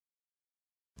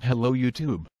Hello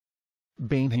YouTube.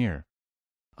 Bane here.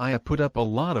 I have put up a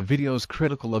lot of videos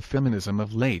critical of feminism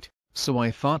of late, so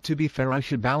I thought to be fair I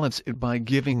should balance it by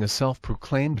giving a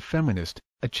self-proclaimed feminist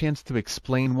a chance to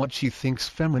explain what she thinks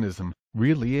feminism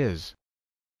really is.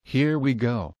 Here we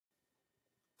go.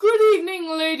 Good evening,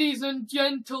 ladies and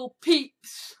gentle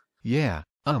peeps. Yeah,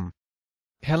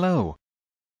 hello.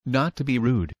 Not to be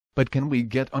rude, but can we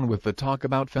get on with the talk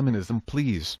about feminism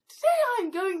please? Today I'm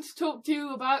going to talk to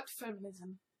you about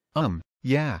feminism.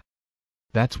 Yeah.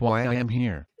 That's why I am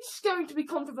here. This is going to be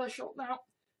controversial. Now,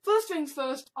 first things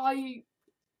first, I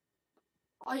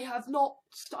have not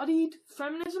studied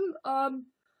feminism.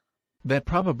 That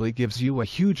probably gives you a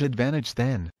huge advantage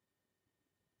then.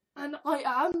 And I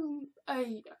am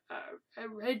a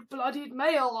red-blooded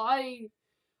male.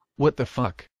 What the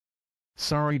fuck?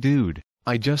 Sorry dude,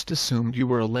 I just assumed you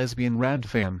were a lesbian rad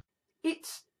fan.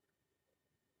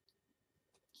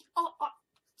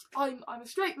 I'm a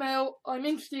straight male. I'm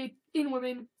interested in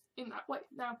women in that way.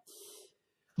 Now,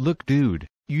 Look dude,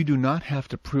 you do not have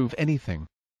to prove anything.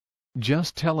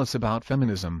 Just tell us about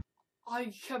feminism.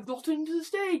 I have gotten to the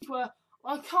stage where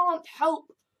I can't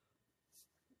help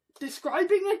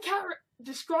describing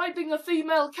a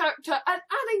female character and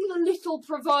adding the little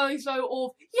proviso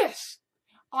of, yes,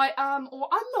 I am or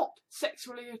I'm not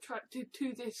sexually attracted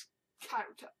to this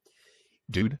character.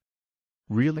 Dude?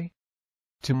 Really?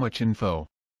 Too much info.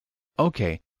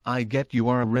 Okay, I get you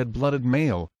are a red-blooded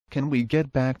male. Can we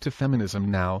get back to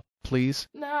feminism now, please?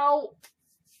 Now,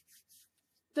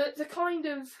 the kind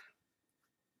of...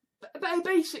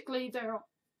 Basically, there are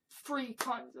three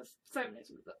kinds of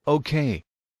feminism. Okay.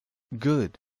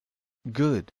 Good.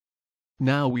 Good.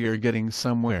 Now we are getting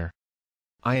somewhere.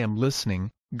 I am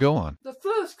listening, go on. The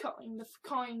first kind, the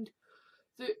kind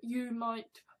that you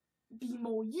might be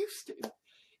more used to,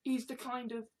 is the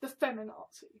kind of the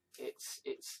feminazi.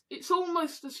 It's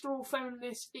almost a straw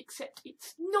feminist, except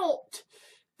it's not,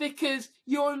 because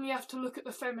you only have to look at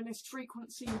the feminist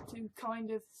frequency to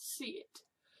kind of see it.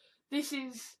 This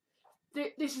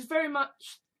is very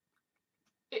much.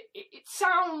 It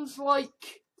sounds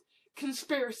like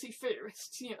conspiracy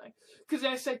theorists, you know, because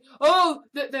they say, oh,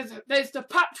 there's the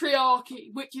patriarchy,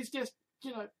 which is just,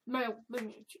 you know, male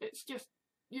lineage. It's just,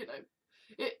 you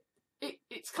know,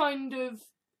 it's kind of.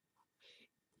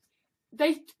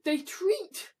 They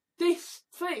treat this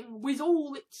thing with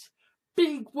all its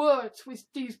big words, with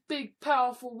these big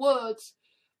powerful words,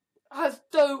 as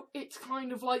though it's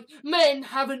kind of like men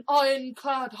have an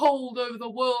ironclad hold over the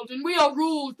world and we are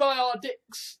ruled by our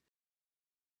dicks.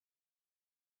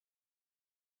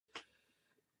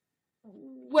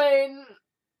 When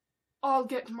I'll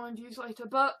get to my views later,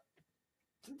 but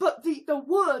the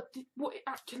word, what it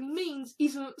actually means,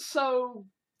 isn't so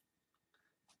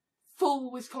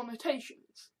full with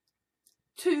connotations.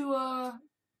 To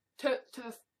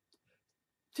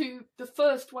the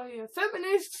first way of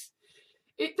feminists,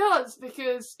 it does,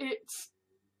 because it's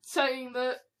saying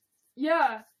that,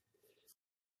 yeah,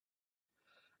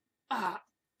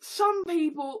 some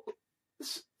people,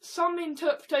 some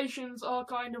interpretations are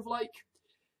kind of like,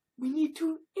 we need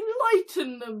to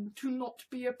enlighten them to not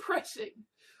be oppressing,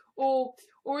 or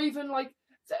even like,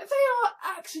 they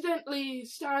are accidentally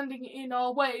standing in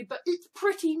our way, but it's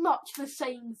pretty much the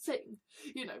same thing,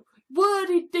 you know,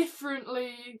 worded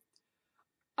differently,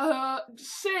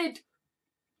 said,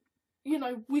 you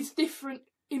know, with different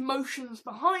emotions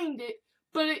behind it,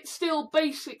 but it's still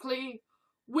basically,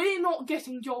 we're not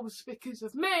getting jobs because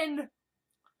of men,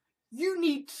 you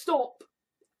need to stop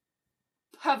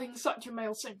having such a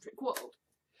male-centric world.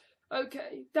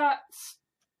 Okay, that's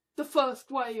the first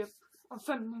way of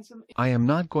feminism. I am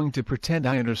not going to pretend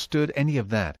I understood any of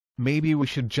that. Maybe we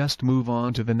should just move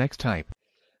on to the next type.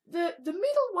 The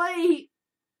middle way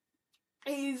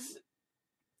is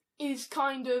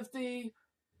kind of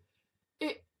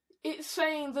it's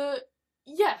saying that,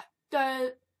 yeah,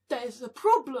 there's a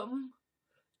problem,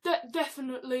 that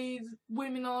definitely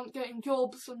women aren't getting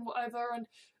jobs and whatever, and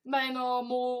men are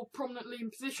more prominently in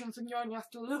positions, and you only have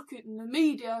to look in the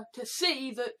media to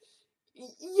see that,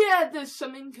 yeah, there's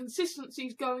some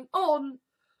inconsistencies going on,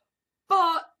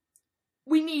 but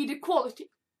we need equality.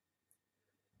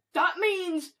 That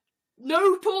means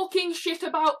no talking shit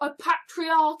about a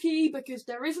patriarchy, because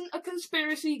there isn't a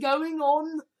conspiracy going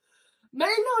on. Men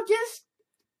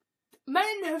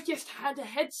have just had a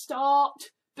head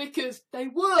start because they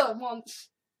were once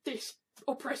this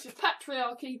oppressive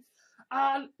patriarchy,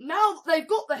 and now that they've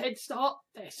got the head start,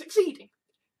 they're succeeding.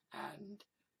 And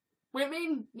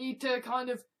women need to kind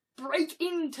of break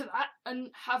into that and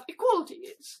have equality.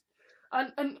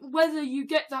 And whether you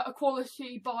get that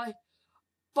equality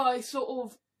by sort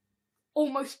of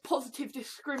almost positive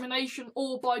discrimination,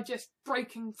 or by just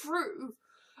breaking through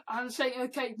and saying,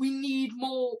 okay, we need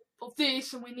more of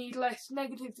this and we need less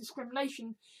negative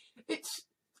discrimination. It's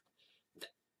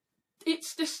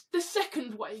the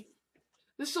second way,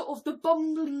 the sort of the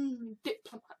bumbling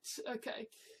diplomats. Okay,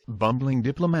 Bumbling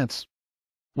diplomats?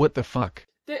 What the fuck?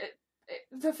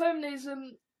 The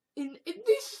feminism in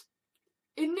this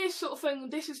sort of thing.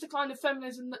 This is the kind of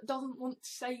feminism that doesn't want to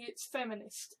say it's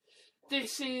feminist.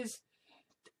 This is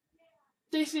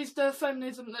the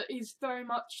feminism that is very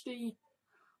much the,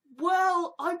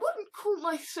 well, I wouldn't call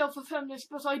myself a feminist,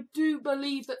 but I do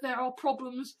believe that there are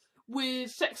problems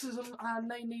with sexism and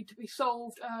they need to be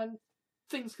solved and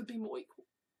things could be more equal.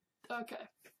 Okay.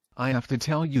 I have to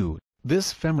tell you,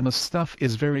 this feminist stuff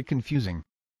is very confusing.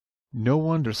 No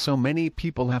wonder so many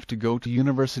people have to go to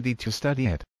university to study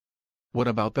it. What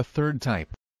about the third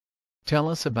type? Tell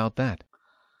us about that.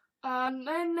 And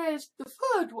then there's the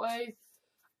third way,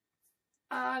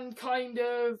 and kind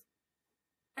of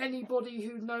anybody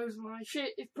who knows my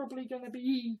shit is probably going to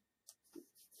be...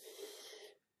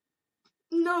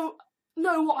 No,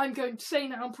 what I'm going to say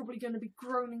now, I'm probably going to be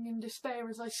groaning in despair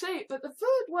as I say it, but the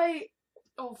third way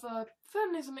of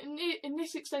feminism in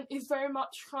this extent is very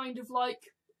much kind of like,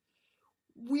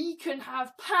 we can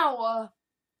have power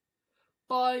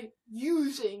by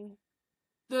using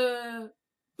the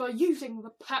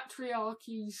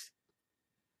patriarchy's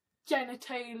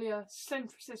genitalia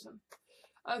centricism.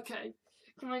 Okay,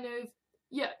 kind of,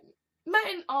 yeah,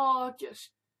 men are just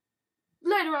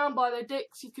led around by their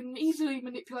dicks, you can easily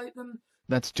manipulate them.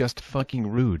 That's just fucking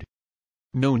rude.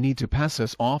 No need to pass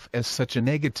us off as such a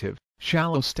negative,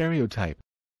 shallow stereotype.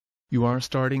 You are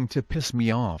starting to piss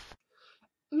me off.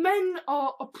 Men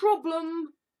are a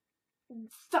problem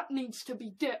that needs to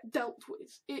be dealt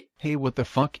with. Hey, what the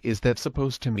fuck is that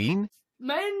supposed to mean?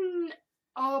 Men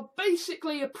are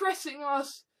basically oppressing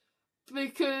us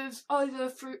because either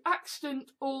through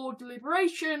accident or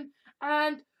deliberation,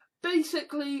 and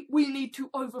basically we need to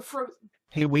overthrow them.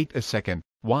 Hey, wait a second.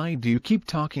 Why do you keep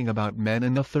talking about men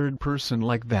in the third person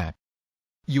like that?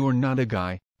 You're not a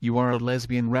guy, you are a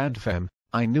lesbian radfem.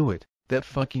 I knew it. That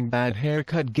fucking bad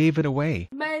haircut gave it away.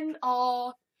 Men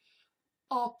are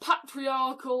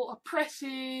patriarchal,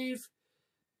 oppressive,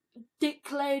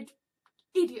 dick-led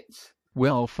idiots.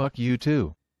 Well, fuck you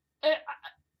too.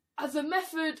 As a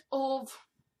method of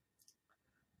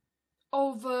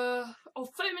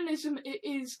feminism, it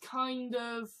is kind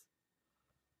of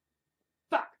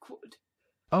backward.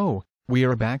 Oh, we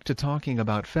are back to talking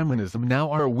about feminism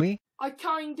now, are we? I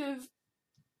kind of,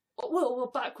 well,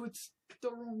 backwards the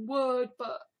wrong word,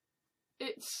 but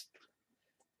it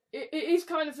is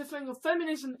kind of the thing of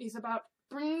feminism is about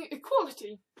bringing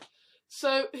equality.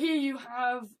 So here you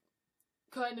have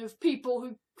kind of people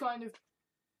who kind of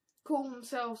call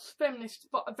themselves feminists,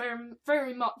 but very,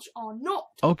 very much are not.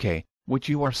 Okay, what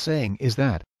you are saying is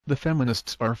that the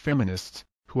feminists are feminists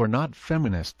who are not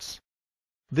feminists.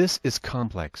 This is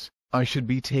complex. I should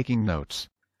be taking notes.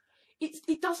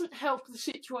 It doesn't help the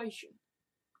situation,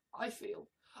 I feel.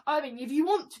 I mean, if you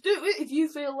want to do it, if you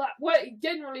feel that way,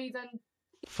 generally, then...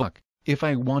 Fuck, if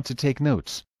I want to take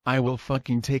notes, I will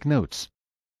fucking take notes.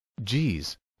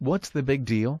 Jeez, what's the big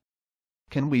deal?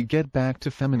 Can we get back to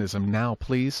feminism now,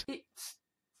 please?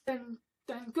 Then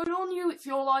good on you, it's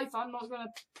your life, I'm not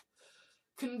gonna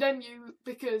condemn you,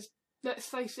 because, let's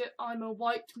face it, I'm a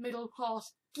white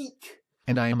middle-class geek.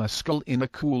 And I am a skull in a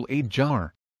Kool-Aid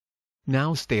jar.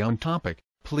 Now stay on topic,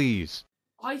 please.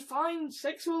 I find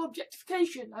sexual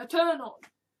objectification a turn on.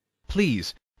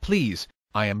 Please, please,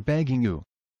 I am begging you.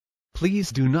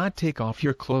 Please do not take off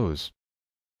your clothes.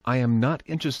 I am not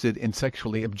interested in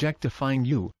sexually objectifying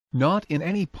you, not in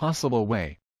any possible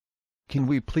way. Can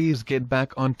we please get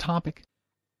back on topic?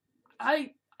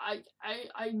 I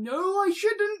know I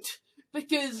shouldn't,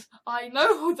 because I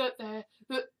know that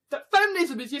that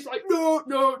feminism is just like, no,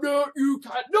 you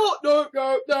can't,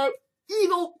 no,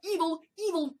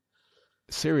 evil.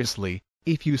 Seriously,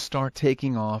 if you start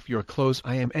taking off your clothes,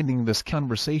 I am ending this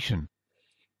conversation.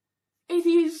 It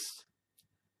is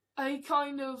a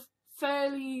kind of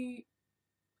fairly,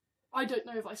 I don't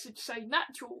know if I should say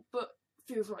natural, but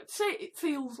it feels right to say it. It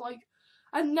feels like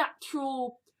a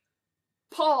natural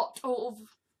part of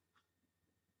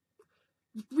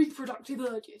reproductive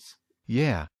urges.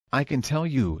 Yeah, I can tell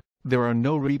you, there are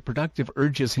no reproductive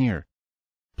urges here.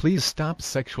 Please stop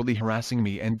sexually harassing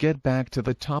me and get back to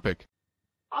the topic.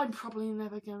 I'm probably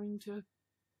never going to...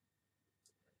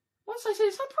 Once I say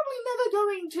this, I'm probably never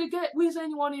going to get with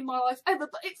anyone in my life ever,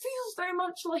 but it feels very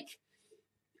much like,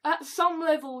 at some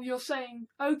level, you're saying,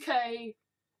 okay,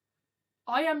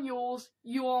 I am yours,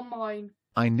 you are mine.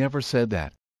 I never said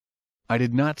that. I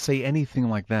did not say anything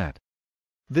like that.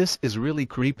 This is really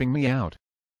creeping me out.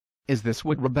 Is this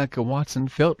what Rebecca Watson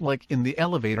felt like in the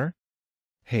elevator?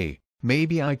 Hey,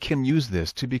 maybe I can use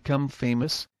this to become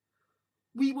famous?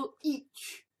 We will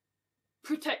each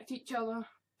protect each other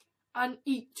and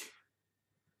each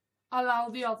allow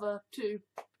the other to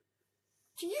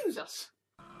use us.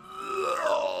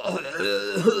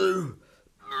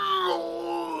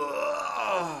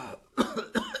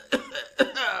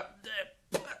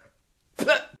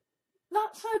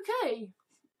 That's okay,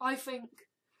 I think.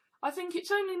 I think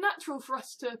it's only natural for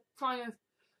us to kind of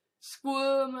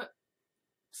squirm at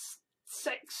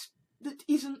sex that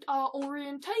isn't our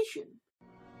orientation.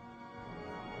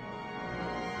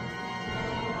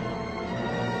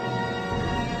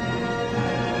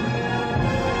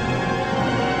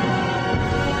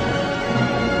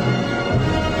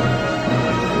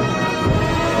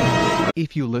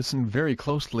 If you listen very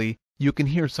closely, you can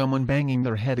hear someone banging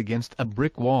their head against a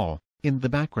brick wall in the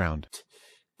background.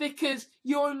 Because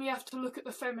you only have to look at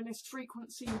the feminist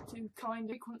frequency to kind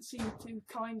frequency to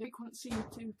kind frequency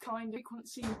to kind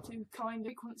frequency to kind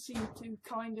frequency to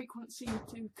kind frequency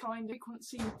to kind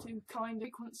frequency to kind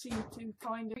frequency to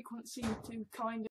kind frequency to kind